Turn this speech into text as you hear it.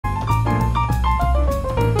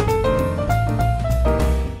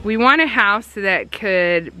We want a house that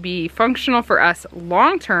could be functional for us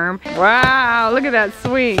long term. Wow, look at that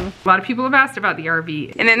swing. A lot of people have asked about the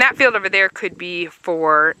RV. And then that field over there could be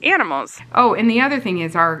for animals. Oh, and the other thing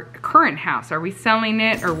is our current house. Are we selling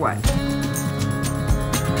it or what?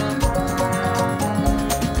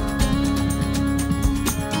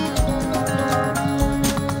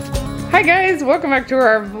 Hi guys, welcome back to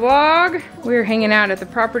our vlog. We're hanging out at the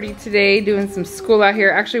property today, doing some school out here.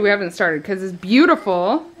 Actually, we haven't started because it's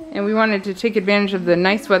beautiful and we wanted to take advantage of the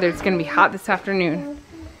nice weather. It's gonna be hot this afternoon.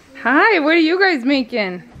 Hi, what are you guys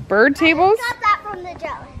making? Bird tables? I got that from the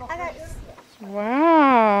jelly. I got this.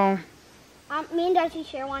 Wow. Me and Dusty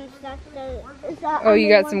share one. Oh, you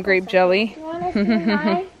got some grape jelly?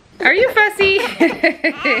 Are you fussy?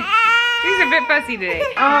 She's a bit fussy today.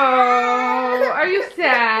 Oh, are you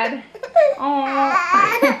sad?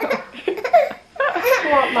 Oh.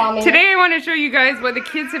 Today I want to show you guys what the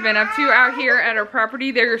kids have been up to out here at our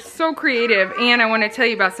property. They're so creative, and I want to tell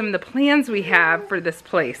you about some of the plans we have for this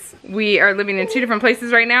place. We are living in 2 different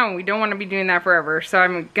places right now, and we don't want to be doing that forever. So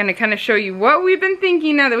I'm going to kind of show you what we've been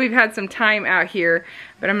thinking now that we've had some time out here.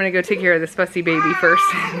 But I'm going to go take care of this fussy baby first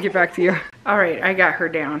and get back to you. All right, I got her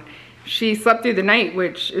down. She slept through the night,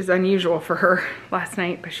 which is unusual for her last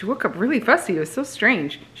night, but she woke up really fussy. It was so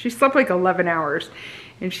strange. She slept like 11 hours.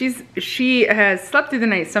 And she has slept through the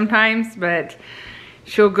night sometimes, but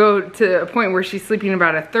she'll go to a point where she's sleeping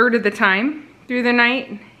about 1/3 of the time through the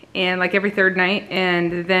night, and like every 3rd night,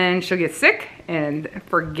 and then she'll get sick and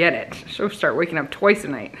forget it. She'll start waking up twice a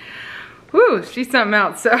night. Whew, she's something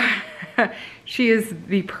else. So she is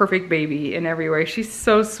the perfect baby in every way. She's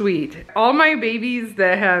so sweet. All my babies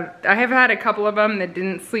that I have had a couple of them that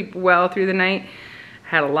didn't sleep well through the night.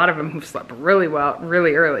 Had a lot of them who slept really well,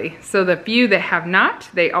 really early. So the few that have not,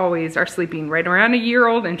 they always are sleeping right around 1 year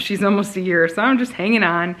old, and she's almost 1 year. So I'm just hanging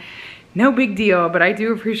on. No big deal, but I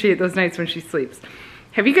do appreciate those nights when she sleeps.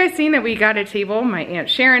 Have you guys seen that we got a table? My Aunt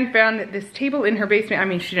Sharon found this table in her basement. I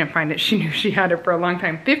mean, she didn't find it. She knew she had it for a long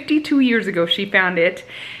time. 52 years ago, she found it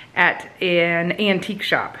at an antique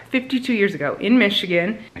shop. 52 years ago in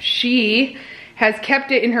Michigan. She has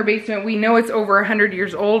kept it in her basement. We know it's over 100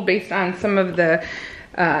 years old based on some of the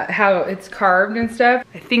how it's carved and stuff.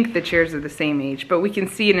 I think the chairs are the same age, but we can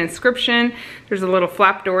see an inscription. There's a little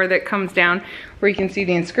flap door that comes down where you can see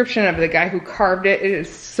the inscription of the guy who carved it. It is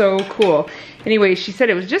so cool. Anyway, she said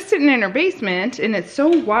it was just sitting in her basement, and it's so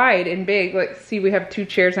wide and big. Like, see, we have 2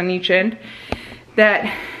 chairs on each end,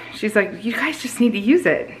 that she's like, you guys just need to use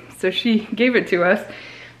it. So she gave it to us.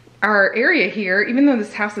 Our area here, even though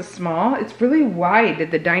this house is small, it's really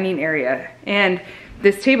wide, the dining area. And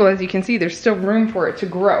this table, as you can see, there's still room for it to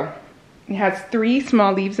grow. It has 3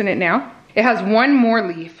 small leaves in it now. It has 1 more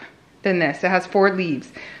leaf than this. It has 4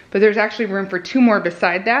 leaves, but there's actually room for 2 more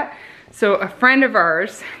beside that. So a friend of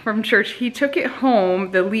ours from church, he took it home,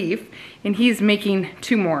 the leaf, and he's making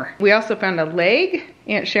 2 more. We also found a leg.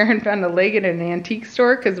 Aunt Sharon found a leg at an antique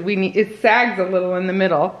store because it sags a little in the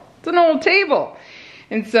middle. It's an old table.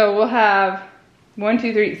 And so we'll have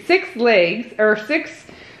 6 legs, or 6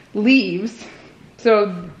 leaves.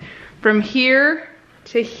 So from here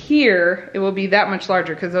to here, it will be that much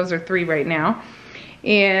larger because those are 3 right now.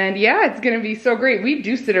 And yeah, it's gonna be so great. We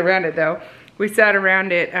do sit around it though. We sat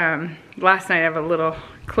around it last night. I have a little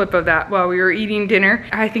clip of that while we were eating dinner.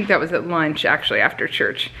 I think that was at lunch, actually, after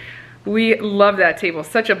church. We love that table,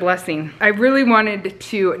 such a blessing. I really wanted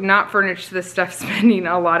to not furnish this stuff spending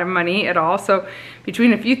a lot of money at all. So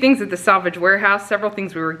between a few things at the salvage warehouse, several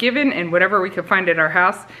things we were given, and whatever we could find at our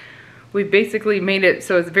house, we basically made it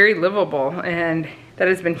so it's very livable, and that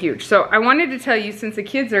has been huge. So I wanted to tell you, since the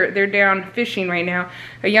kids they're down fishing right now,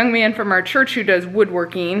 a young man from our church who does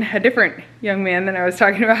woodworking, a different young man than I was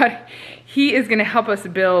talking about, he is gonna help us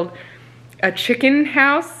build a chicken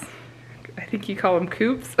house. I think you call them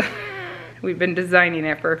coops. We've been designing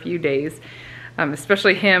it for a few days,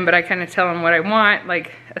 especially him, but I kind of tell him what I want,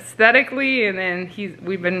 like aesthetically, and then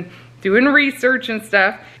we've been doing research and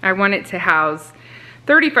stuff. I want it to house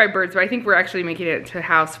 35 birds, but I think we're actually making it to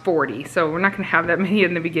house 40. So we're not gonna have that many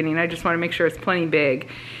in the beginning. I just wanna make sure it's plenty big.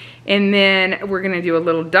 And then we're gonna do a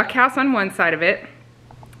little duck house on one side of it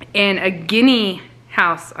and a guinea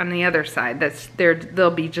house on the other side. They'll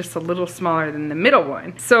be just a little smaller than the middle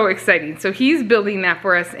one. So exciting. So he's building that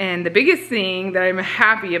for us, and the biggest thing that I'm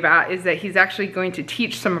happy about is that he's actually going to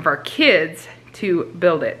teach some of our kids to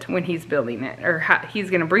build it when he's building it, or he's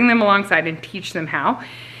gonna bring them alongside and teach them how.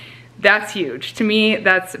 That's huge. To me,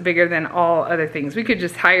 that's bigger than all other things. We could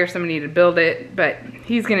just hire somebody to build it, but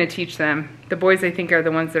he's gonna teach them. The boys, I think, are the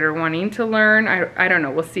ones that are wanting to learn. I don't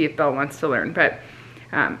know, we'll see if Belle wants to learn, but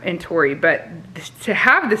and Tori. But to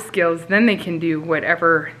have the skills, then they can do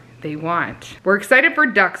whatever they want. We're excited for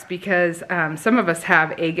ducks because some of us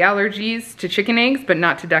have egg allergies to chicken eggs, but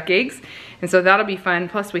not to duck eggs. And so that'll be fun.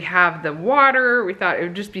 Plus we have the water. We thought it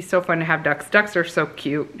would just be so fun to have ducks. Ducks are so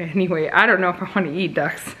cute. Anyway, I don't know if I want to eat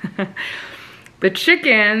ducks. The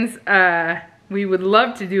chickens, we would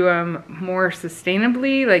love to do them more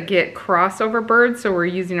sustainably, like get crossover birds. So we're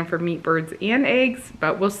using them for meat, birds, and eggs,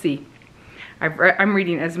 but we'll see. I'm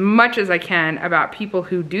reading as much as I can about people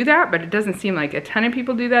who do that, but it doesn't seem like a ton of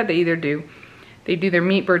people do that. They do their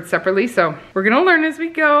meat birds separately. So we're gonna learn as we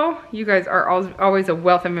go. You guys are always a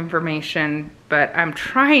wealth of information, but I'm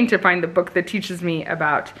trying to find the book that teaches me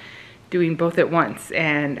about doing both at once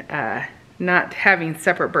and not having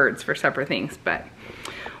separate birds for separate things, but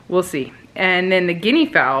we'll see. And then the guinea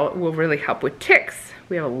fowl will really help with ticks.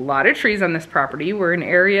 We have a lot of trees on this property. We're in an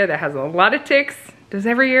area that has a lot of ticks. Does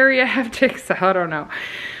every area have ticks? I don't know.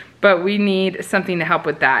 But we need something to help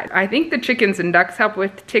with that. I think the chickens and ducks help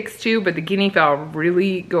with ticks too, but the guinea fowl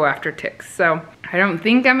really go after ticks. So I don't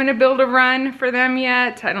think I'm gonna build a run for them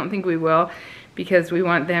yet. I don't think we will, because we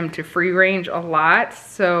want them to free range a lot.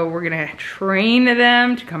 So we're gonna train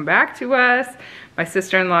them to come back to us. My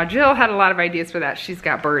sister-in-law Jill had a lot of ideas for that. She's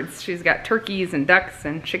got birds. She's got turkeys and ducks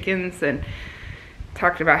and chickens, and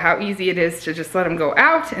talked about how easy it is to just let them go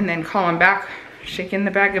out and then call them back, shaking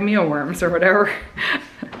the bag of mealworms or whatever.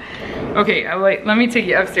 Okay, let me take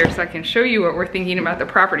you upstairs so I can show you what we're thinking about the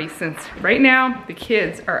property, since right now the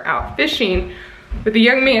kids are out fishing with the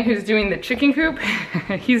young man who's doing the chicken coop.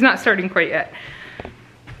 He's not starting quite yet.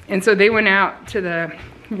 And so they went out to the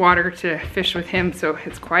water to fish with him, so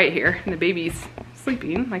it's quiet here, and the baby's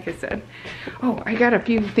sleeping, like I said. Oh, I got a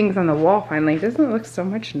few things on the wall finally. Doesn't it look so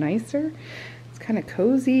much nicer? It's kind of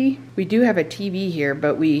cozy. We do have a TV here,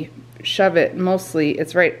 but we shove it mostly,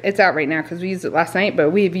 it's out right now because we used it last night, but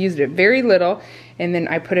we've used it very little, and then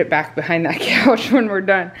I put it back behind that couch when we're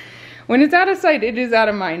done. When it's out of sight, it is out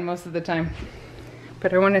of mind most of the time.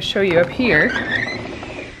 But I want to show you up here.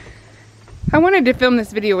 I wanted to film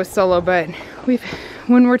this video with Solo, but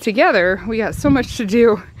when we're together, we got so much to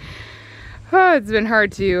do. Oh, it's been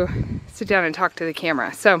hard to sit down and talk to the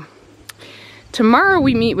camera. So tomorrow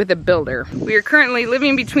we meet with a builder. We are currently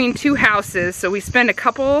living between two houses, so we spend a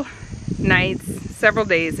couple nights, several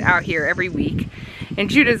days out here every week. And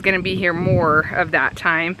Judah's gonna be here more of that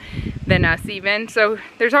time than us even. So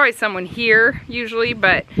there's always someone here usually,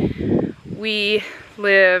 but we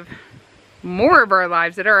live more of our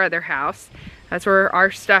lives at our other house. That's where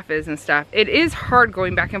our stuff is and stuff. It is hard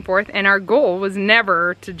going back and forth, and our goal was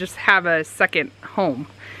never to just have a second home.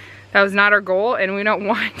 That was not our goal, and we don't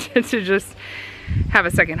want to just have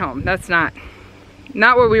a second home. That's not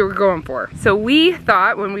what we were going for. So we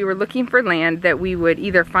thought when we were looking for land that we would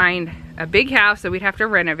either find a big house that we'd have to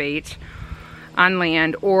renovate on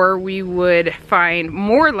land, or we would find,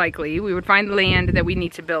 more likely, we would find land that we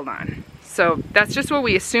need to build on. So that's just what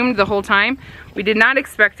we assumed the whole time. We did not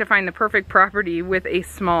expect to find the perfect property with a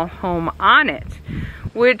small home on it,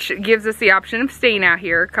 which gives us the option of staying out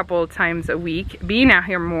here a couple of times a week, being out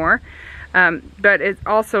here more, but it's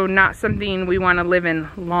also not something we want to live in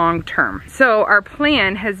long term. So our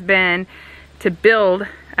plan has been to build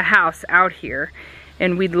a house out here,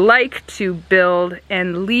 and we'd like to build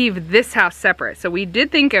and leave this house separate. So we did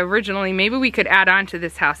think originally maybe we could add on to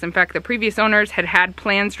this house. In fact, the previous owners had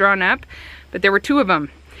plans drawn up, but there were two of them,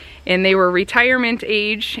 and they were retirement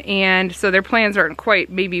age, and so their plans aren't quite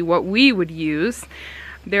maybe what we would use.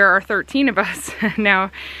 There are 13 of us. Now,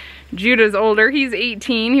 Judah's older, he's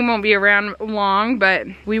 18, he won't be around long, but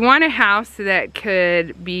we want a house that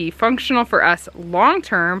could be functional for us long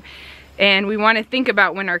term, and we want to think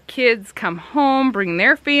about when our kids come home, bring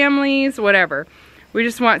their families, whatever. We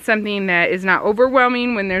just want something that is not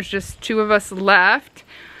overwhelming when there's just two of us left,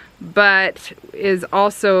 but is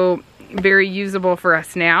also very usable for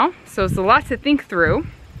us now. So it's a lot to think through.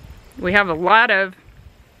 We have a lot of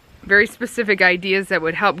very specific ideas that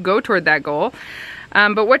would help go toward that goal,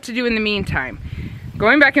 but what to do in the meantime.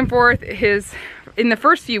 Going back and forth in the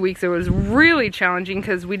first few weeks, it was really challenging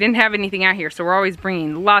because we didn't have anything out here, so we're always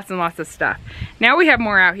bringing lots and lots of stuff. Now we have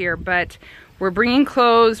more out here, but we're bringing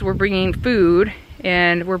clothes, we're bringing food,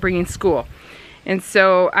 and we're bringing school. And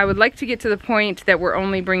so I would like to get to the point that we're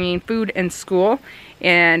only bringing food and school,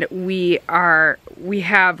 and we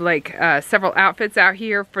have like several outfits out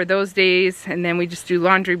here for those days, and then we just do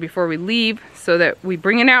laundry before we leave, so that we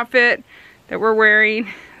bring an outfit that we're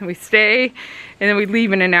wearing, we stay, and then we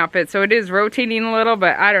leave in an outfit. So it is rotating a little,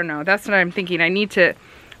 but I don't know. That's what I'm thinking. I need to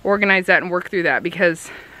organize that and work through that, because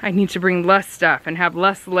I need to bring less stuff and have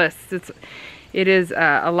less lists. it is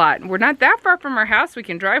a lot. We're not that far from our house. We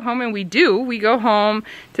can drive home, and we do. We go home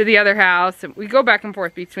to the other house. We go back and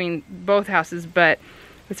forth between both houses, but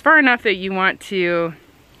it's far enough that you want to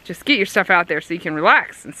just get your stuff out there so you can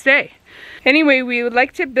relax and stay. Anyway, we would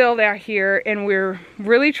like to build out here, and we're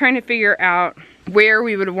really trying to figure out where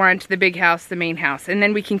we would want the big house, the main house. And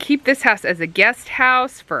then we can keep this house as a guest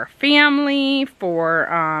house for a family, for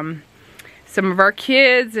some of our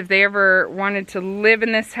kids, if they ever wanted to live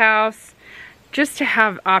in this house. Just to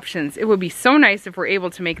have options. It would be so nice if we're able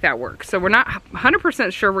to make that work. So we're not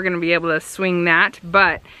 100% sure we're going to be able to swing that,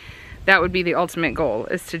 but that would be the ultimate goal,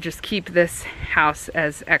 is to just keep this house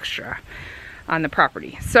as extra on the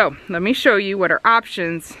property. So let me show you what our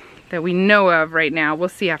options that we know of right now. We'll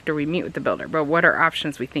see after we meet with the builder, but what our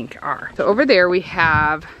options we think are. So over there we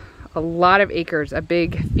have a lot of acres, a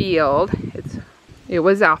big field. It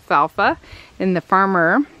was alfalfa, and the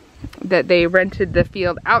farmer that they rented the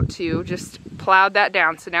field out to just plowed that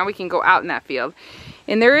down, so now we can go out in that field.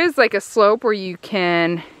 And there is like a slope where you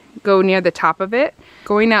can go near the top of it.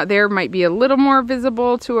 Going out there might be a little more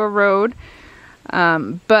visible to a road,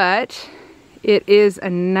 but it is a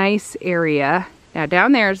nice area. Now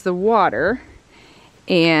down there is the water,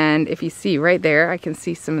 and if you see right there, I can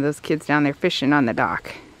see some of those kids down there fishing on the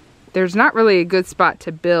dock. There's not really a good spot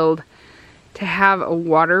to build to have a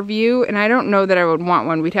water view, and I don't know that I would want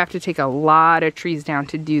one. We'd have to take a lot of trees down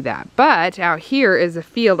to do that. But out here is a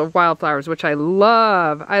field of wildflowers, which I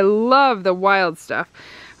love. I love the wild stuff.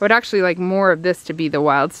 I would actually like more of this to be the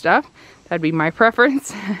wild stuff. That'd be my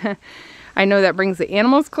preference. I know that brings the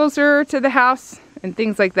animals closer to the house and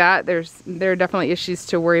things like that. There are definitely issues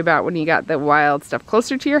to worry about when you got the wild stuff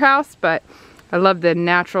closer to your house, but I love the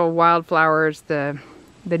natural wildflowers, the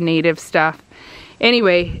native stuff.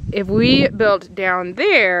 Anyway, if we built down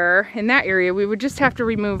there in that area, we would just have to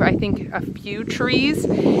remove, I think, a few trees.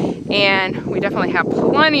 And we definitely have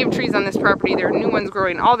plenty of trees on this property. There are new ones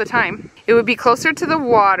growing all the time. It would be closer to the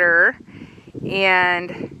water,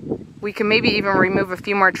 and we can maybe even remove a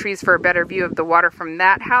few more trees for a better view of the water from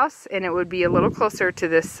that house. And it would be a little closer to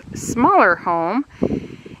this smaller home.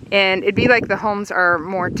 And it'd be like the homes are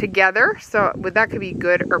more together, so that could be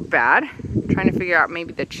good or bad. I'm trying to figure out,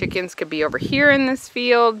 maybe the chickens could be over here in this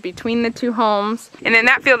field between the two homes. And then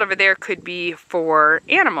that field over there could be for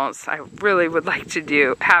animals. I really would like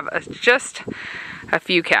to have just a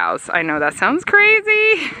few cows. I know that sounds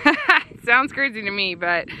crazy. It sounds crazy to me,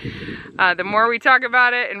 but the more we talk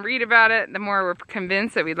about it and read about it, the more we're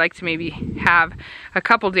convinced that we'd like to maybe have a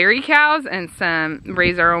couple dairy cows and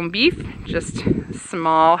raise our own beef, just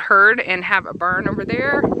small herd, and have a barn over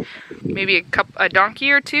there, maybe a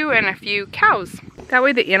donkey or two, and a few cows. That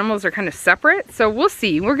way the animals are kind of separate. So we'll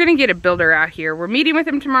see. We're gonna get a builder out here. We're meeting with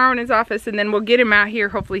him tomorrow in his office, and then we'll get him out here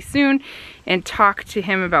hopefully soon and talk to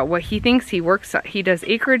him about what he thinks. He does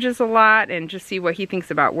acreages a lot, and just see what he thinks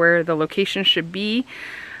about where the location should be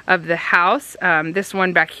of the house. This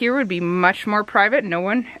one back here would be much more private. No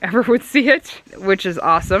one ever would see it, which is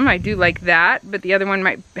awesome. I do like that, but the other one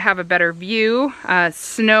might have a better view.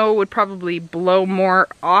 Snow would probably blow more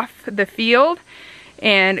off the field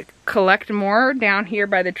and collect more down here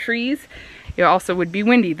by the trees. It also would be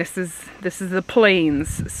windy. This is the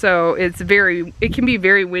plains, so it can be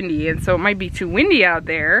very windy, and so it might be too windy out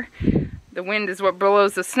there. The wind is what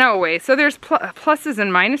blows the snow away. So there's pluses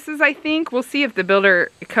and minuses, I think. We'll see if the builder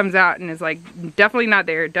comes out and is like, definitely not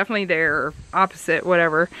there, definitely there, or opposite,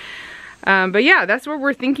 whatever. But yeah, that's what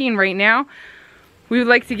we're thinking right now. We would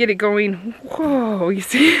like to get it going. Whoa, you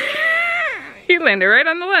see? He landed right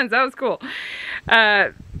on the lens. That was cool.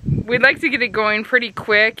 We'd like to get it going pretty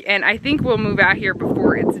quick, and I think we'll move out here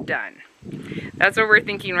before it's done. That's what we're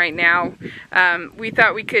thinking right now. We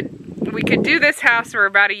thought we could do this house for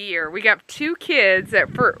about a year. We got 2 kids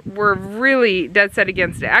that were really dead set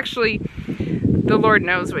against it. Actually, the Lord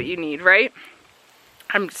knows what you need, right?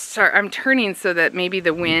 I'm turning so that maybe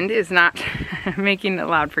the wind is not making it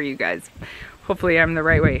loud for you guys. Hopefully I'm the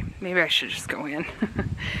right way. Maybe I should just go in.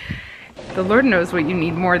 The Lord knows what you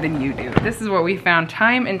need more than you do. This is what we found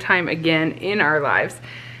time and time again in our lives.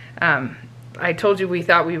 I told you we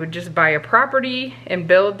thought we would just buy a property and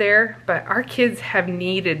build there, but our kids have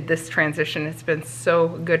needed this transition. It's been so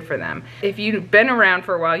good for them. If you've been around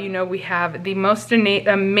for a while, you know we have the most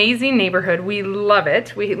amazing neighborhood. We love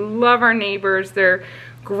it. We love our neighbors. They're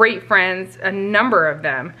great friends, a number of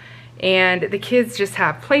them. And the kids just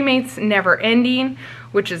have playmates never ending,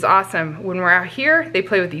 which is awesome. When we're out here, they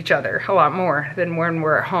play with each other a lot more than when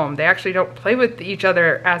we're at home. They actually don't play with each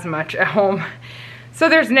other as much at home. So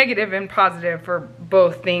there's negative and positive for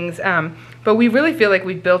both things, but we really feel like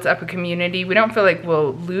we've built up a community. We don't feel like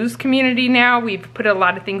we'll lose community now. We've put a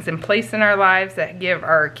lot of things in place in our lives that give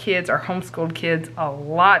our kids, our homeschooled kids, a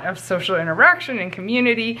lot of social interaction and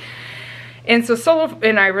community. And so Solo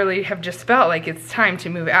and I really have just felt like it's time to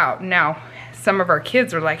move out. Now, some of our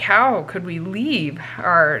kids are like, how could we leave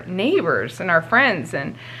our neighbors and our friends?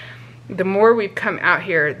 And the more we've come out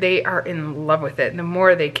here, they are in love with it. The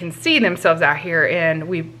more they can see themselves out here, and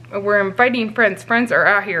we're inviting friends. Friends are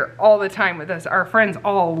out here all the time with us. Our friends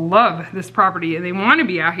all love this property and they want to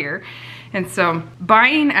be out here. And so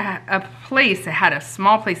buying a place that had a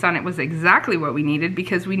small place on it was exactly what we needed,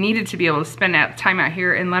 because we needed to be able to spend time out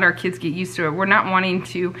here and let our kids get used to it. We're not wanting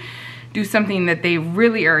to do something that they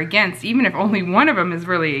really are against, even if only one of them is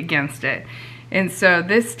really against it. And so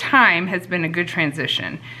this time has been a good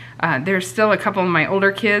transition. There's still a couple of my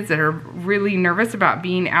older kids that are really nervous about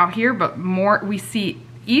being out here, but we see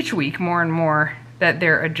each week more and more that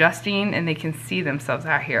they're adjusting and they can see themselves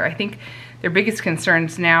out here. I think their biggest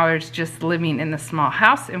concerns now is just living in the small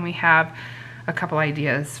house, and we have a couple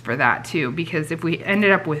ideas for that too, because if we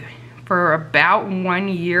ended up for about 1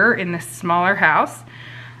 year in this smaller house,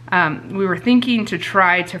 we were thinking to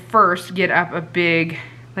try to first get up a big,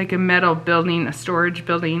 like a metal building, a storage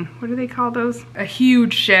building. What do they call those? A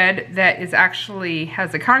huge shed that is actually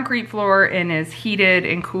has a concrete floor and is heated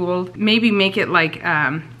and cooled. Maybe make it like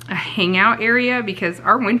a hangout area, because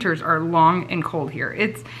our winters are long and cold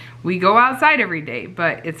here. We go outside every day,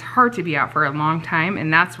 but it's hard to be out for a long time,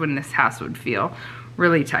 and that's when this house would feel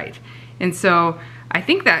really tight. And so I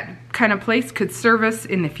think that kind of place could serve us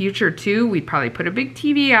in the future too. We'd probably put a big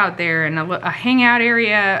TV out there and a hangout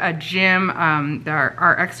area, a gym,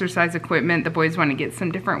 our exercise equipment. The boys want to get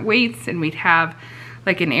some different weights, and we'd have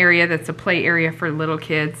like an area that's a play area for little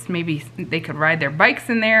kids. Maybe they could ride their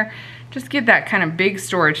bikes in there. Just get that kind of big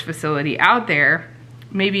storage facility out there,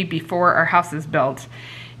 maybe before our house is built,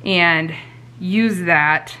 and use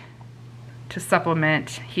that to supplement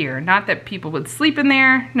here. Not that people would sleep in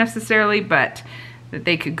there necessarily, but that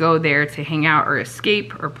they could go there to hang out or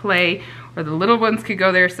escape or play, or the little ones could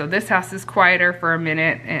go there so this house is quieter for a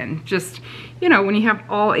minute. And just, you know, when you have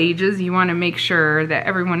all ages, you want to make sure that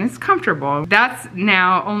everyone is comfortable. That's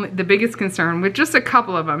now only the biggest concern, with just a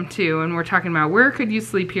couple of them too. And we're talking about where could you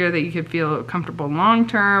sleep here that you could feel comfortable long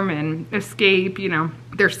term and escape. You know,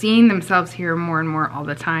 they're seeing themselves here more and more all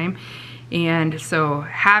the time. And so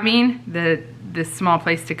having this small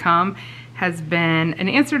place to come has been an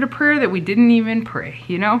answer to prayer that we didn't even pray,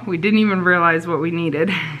 you know? We didn't even realize what we needed.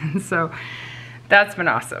 So that's been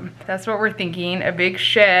awesome. That's what we're thinking, a big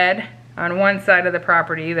shed on one side of the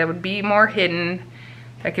property that would be more hidden.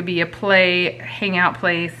 That could be a play, hangout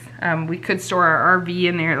place. We could store our RV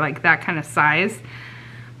in there, like that kind of size,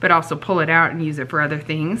 but also pull it out and use it for other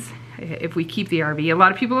things if we keep the RV. A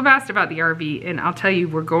lot of people have asked about the RV, and I'll tell you,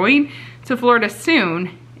 we're going to Florida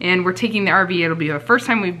soon, and we're taking the RV. It'll be the first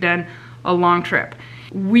time we've done a long trip.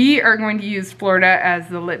 We are going to use Florida as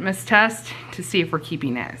the litmus test to see if we're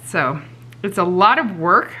keeping it. So it's a lot of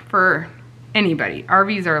work for anybody.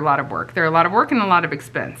 RVs are a lot of work. They're a lot of work and a lot of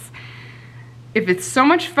expense. If it's so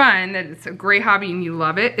much fun that it's a great hobby and you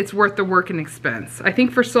love it, it's worth the work and expense. I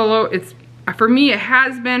think for Solo, for me, it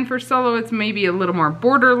has been. For Solo, it's maybe a little more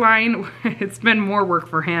borderline. It's been more work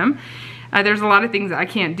for him. There's a lot of things that I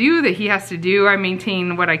can't do that he has to do. I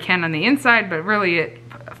maintain what I can on the inside, but really it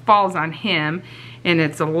falls on him, and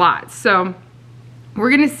it's a lot. So we're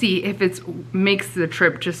gonna see if it makes the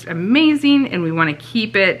trip just amazing and we want to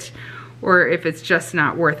keep it, or if it's just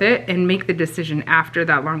not worth it, and make the decision after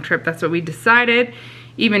that long trip. That's what we decided,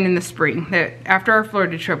 even in the spring, that after our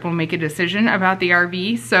Florida trip we'll make a decision about the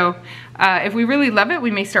RV. So if we really love it,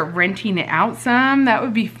 we may start renting it out some. That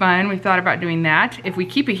would be fun. We thought about doing that. If we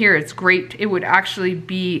keep it here, it's great. It would actually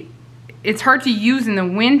be, it's hard to use in the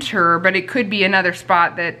winter, but it could be another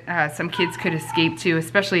spot that some kids could escape to,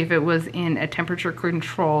 especially if it was in a temperature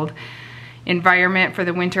controlled environment for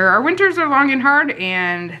the winter. Our winters are long and hard,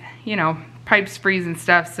 and you know, pipes freeze and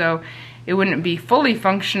stuff, so it wouldn't be fully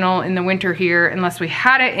functional in the winter here unless we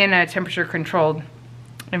had it in a temperature controlled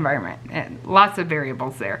environment, and lots of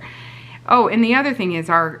variables there. Oh, and the other thing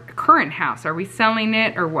is our current house. Are we selling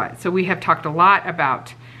it or what? So we have talked a lot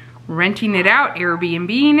about renting it out,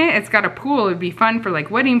 Airbnb-ing it. It's got a pool. It'd be fun for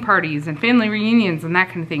like wedding parties and family reunions and that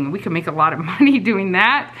kind of thing. We could make a lot of money doing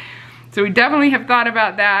that. So we definitely have thought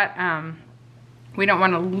about that. We don't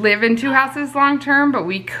want to live in two houses long term, but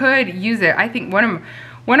we could use it. I think one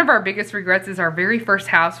One of our biggest regrets is our very first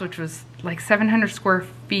house, which was like 700 square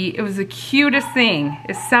feet. It was the cutest thing,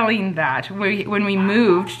 is selling that. When we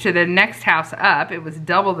moved to the next house up, it was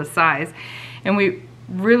double the size, and we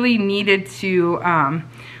really needed to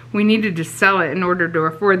sell it in order to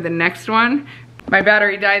afford the next one. My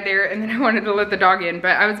battery died there, and then I wanted to let the dog in,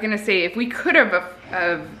 but I was gonna say, if we could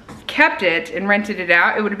have kept it and rented it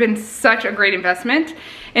out, it would have been such a great investment.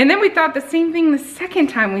 And then we thought the same thing the second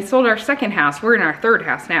time we sold our second house. We're in our third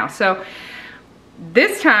house now. So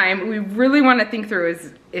this time we really want to think through,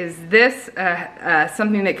 is this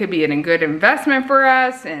something that could be a good investment for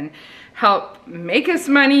us and help make us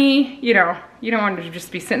money? You know, you don't want to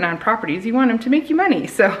just be sitting on properties, you want them to make you money.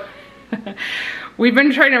 So we've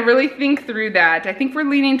been trying to really think through that. I think we're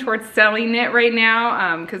leaning towards selling it right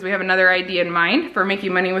now because we have another idea in mind for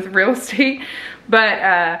making money with real estate.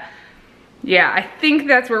 But yeah, I think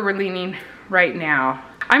that's where we're leaning right now.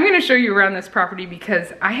 I'm gonna show you around this property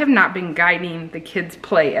because I have not been guiding the kids'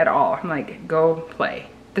 play at all. I'm like, go play.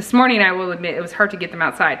 This morning, I will admit, it was hard to get them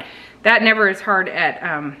outside. That never is hard at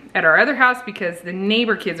our other house because the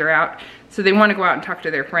neighbor kids are out, so they wanna go out and talk to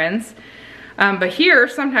their friends. But here,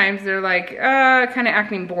 sometimes they're like, kind of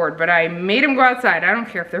acting bored, but I made them go outside. I don't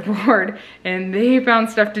care if they're bored, and they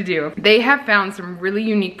found stuff to do. They have found some really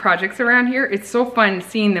unique projects around here. It's so fun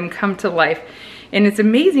seeing them come to life. And it's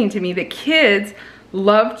amazing to me that kids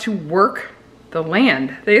love to work the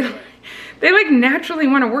land. They like naturally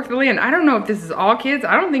want to work the land. I don't know if this is all kids.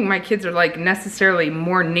 I don't think my kids are like necessarily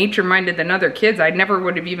more nature-minded than other kids. I never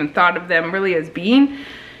would have even thought of them really as being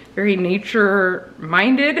very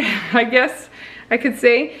nature-minded, I guess I could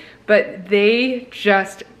say, but they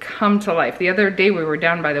just come to life. The other day we were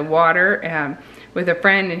down by the water with a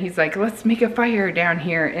friend, and he's like, let's make a fire down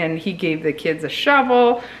here, and he gave the kids a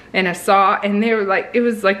shovel and a saw, and they were like, it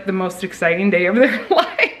was like the most exciting day of their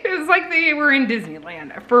life. It was like they were in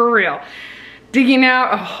Disneyland, for real. Digging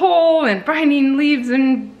out a hole and finding leaves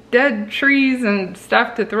and dead trees and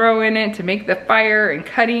stuff to throw in it to make the fire, and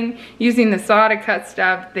cutting, using the saw to cut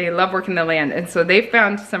stuff. They love working the land, and so they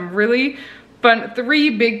found some really fun,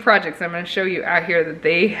 3 big projects I'm going to show you out here that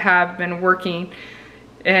they have been working,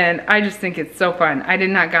 and I just think it's so fun. I did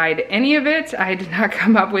not guide any of it. I did not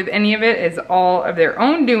come up with any of it. It's all of their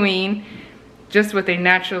own doing, just what they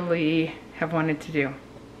naturally have wanted to do,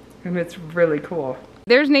 and it's really cool.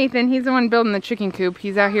 There's Nathan. He's the one building the chicken coop.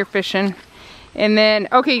 He's out here fishing. And then,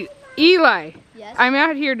 okay, Eli, yes? I'm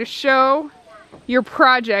out here to show your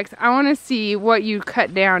projects. I want to see what you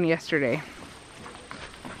cut down yesterday.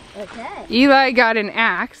 Okay. Eli got an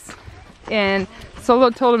axe, and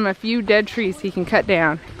Solo told him a few dead trees he can cut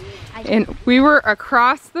down. And we were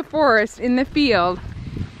across the forest in the field,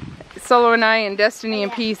 Solo and I and Destiny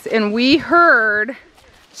and Peace, and we heard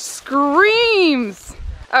screams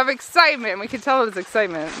of excitement. We could tell it was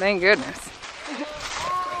excitement, thank goodness.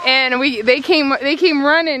 And they came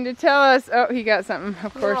running to tell us. Oh, he got something,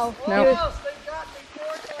 of course. No.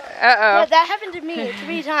 Uh-oh. That happened to me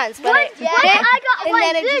 3 times. But I got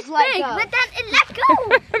like this big, but then it let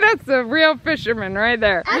go. That's a real fisherman right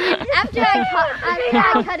there. After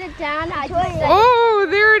I cut it down, I just oh,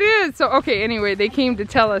 there it is. So, okay, anyway, they came to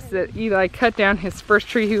tell us that Eli cut down his first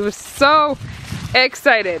tree. He was so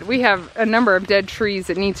excited. We have a number of dead trees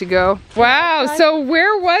that need to go. Wow, so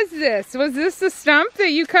where was this? Was this the stump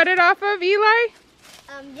that you cut it off of, Eli?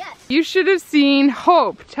 Yes. You should have seen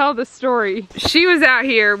Hope tell the story. She was out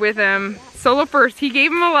here with him, Solo first. He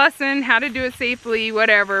gave him a lesson, how to do it safely,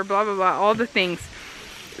 whatever, blah, blah, blah, all the things.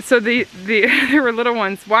 So there were little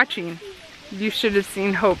ones watching. You should have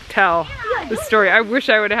seen Hope tell the story. I wish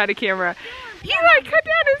I would have had a camera. Eli cut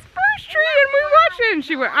down his first tree and we watched it. And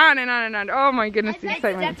she went on and on and on. Oh my goodness, the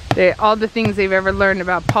excitement. All the things they've ever learned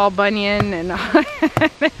about Paul Bunyan, and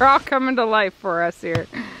they're all coming to life for us here.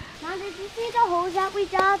 Mom, did you see the holes that we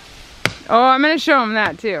dug? Oh, I'm going to show them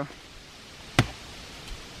that too.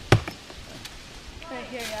 Right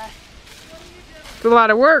here, yeah. It's a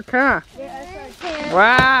lot of work, huh?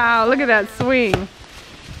 Wow, look at that swing.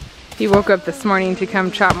 He woke up this morning to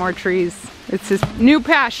come chop more trees. It's his new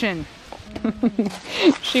passion.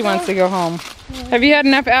 She wants to go home. Have you had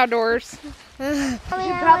enough outdoors? You should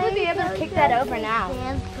probably be able to kick that over now.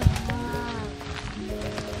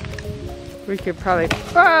 We could probably...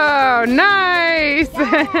 Oh, nice!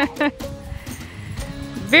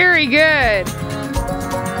 Very good.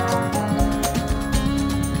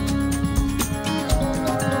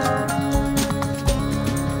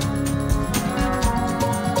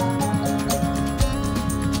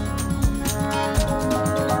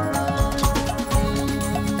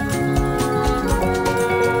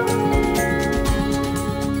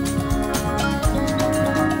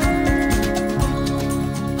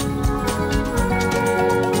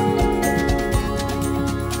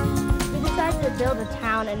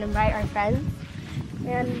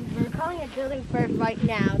 Buildingsburg right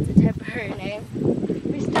now. It's a temporary name.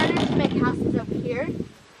 We started to make houses over here.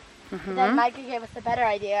 Then Micah gave us a better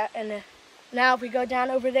idea, and now if we go down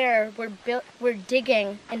over there, we're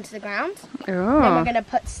digging into the ground. Oh. And we're gonna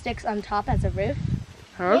put sticks on top as a roof.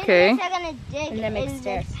 Okay. We're gonna dig And then make in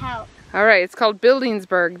stairs. this house. All right, it's called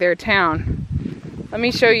Buildingsburg, their town. Let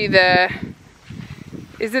me show you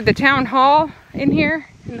is it the town hall in here?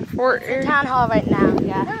 In the fort area? It's the town hall right now,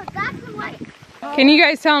 yeah. No, that's the way. Can you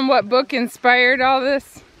guys tell them what book inspired all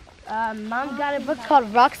this? Mom got a book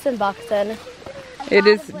called Rocks and Boxen. It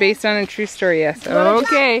is based on a true story, yes.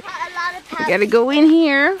 Okay, A lot of we gotta go in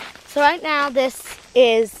here. So right now this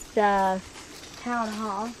is the town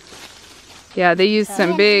hall. Yeah, they used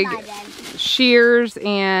some big shears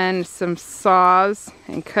and some saws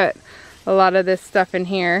and cut a lot of this stuff in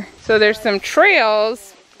here. So there's some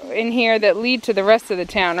trails in here that lead to the rest of the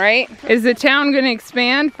town, right? Is the town gonna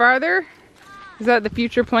expand farther? Is that the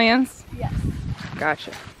future plans? Yes.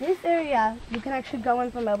 Gotcha. This area, you can actually go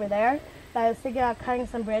in from over there. But I was thinking about cutting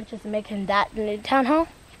some branches and making that the new town hall.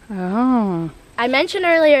 Oh. I mentioned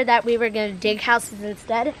earlier that we were going to dig houses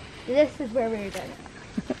instead. This is where we were doing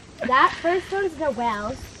it. That first one's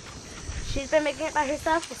Noelle's. She's been making it by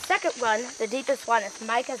herself. The second one, the deepest one, is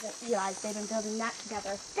Micah's and Eli's. They've been building that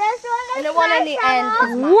together. This one And is the one my on the end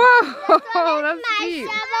shovel. is mine. Whoa, that's My deep.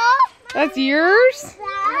 shovel. That's yours?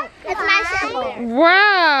 It's my shovel.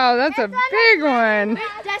 Wow, that's a big one.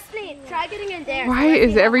 Destiny, try getting in there. Why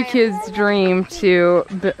is every kid's dream to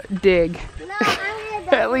dig? No, I'm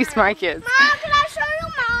gonna At least my kids. Mom, can I show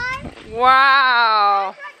you mine?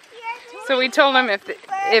 Wow. So we told them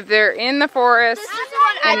if they're in the forest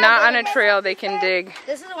and not on a trail, they can dig.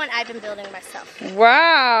 This is the one I've been building myself.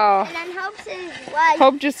 Wow. And then Hope's is what?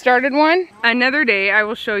 Hope just started one. Another day I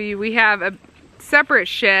will show you, we have a separate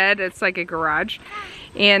shed. It's like a garage.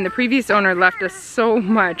 And the previous owner left us so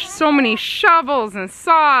many shovels and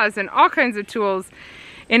saws and all kinds of tools.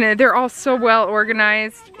 And they're all so well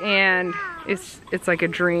organized, and it's like a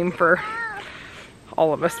dream for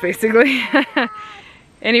all of us basically.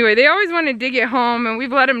 Anyway, they always want to dig at home, and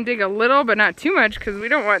we've let them dig a little, but not too much because we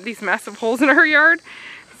don't want these massive holes in our yard.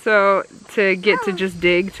 So to get to just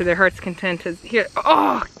dig to their heart's content is here.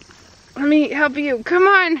 Oh, let me help you. Come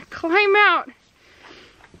on, climb out.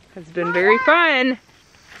 It's been very fun.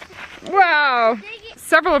 Wow.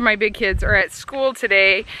 Several of my big kids are at school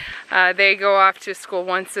today. They go off to school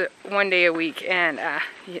one day a week, and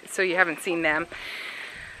so you haven't seen them.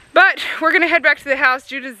 But we're gonna head back to the house.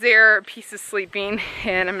 Judah's there, Peace is sleeping,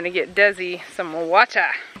 and I'm gonna get Desi some water.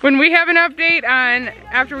 When we have an update on,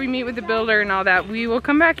 after we meet with the builder and all that, we will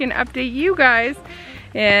come back and update you guys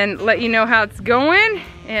and let you know how it's going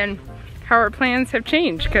and how our plans have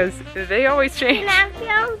changed, because they always change. Thanks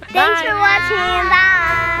for watching.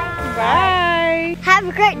 Bye. Bye. Have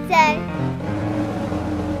a great day.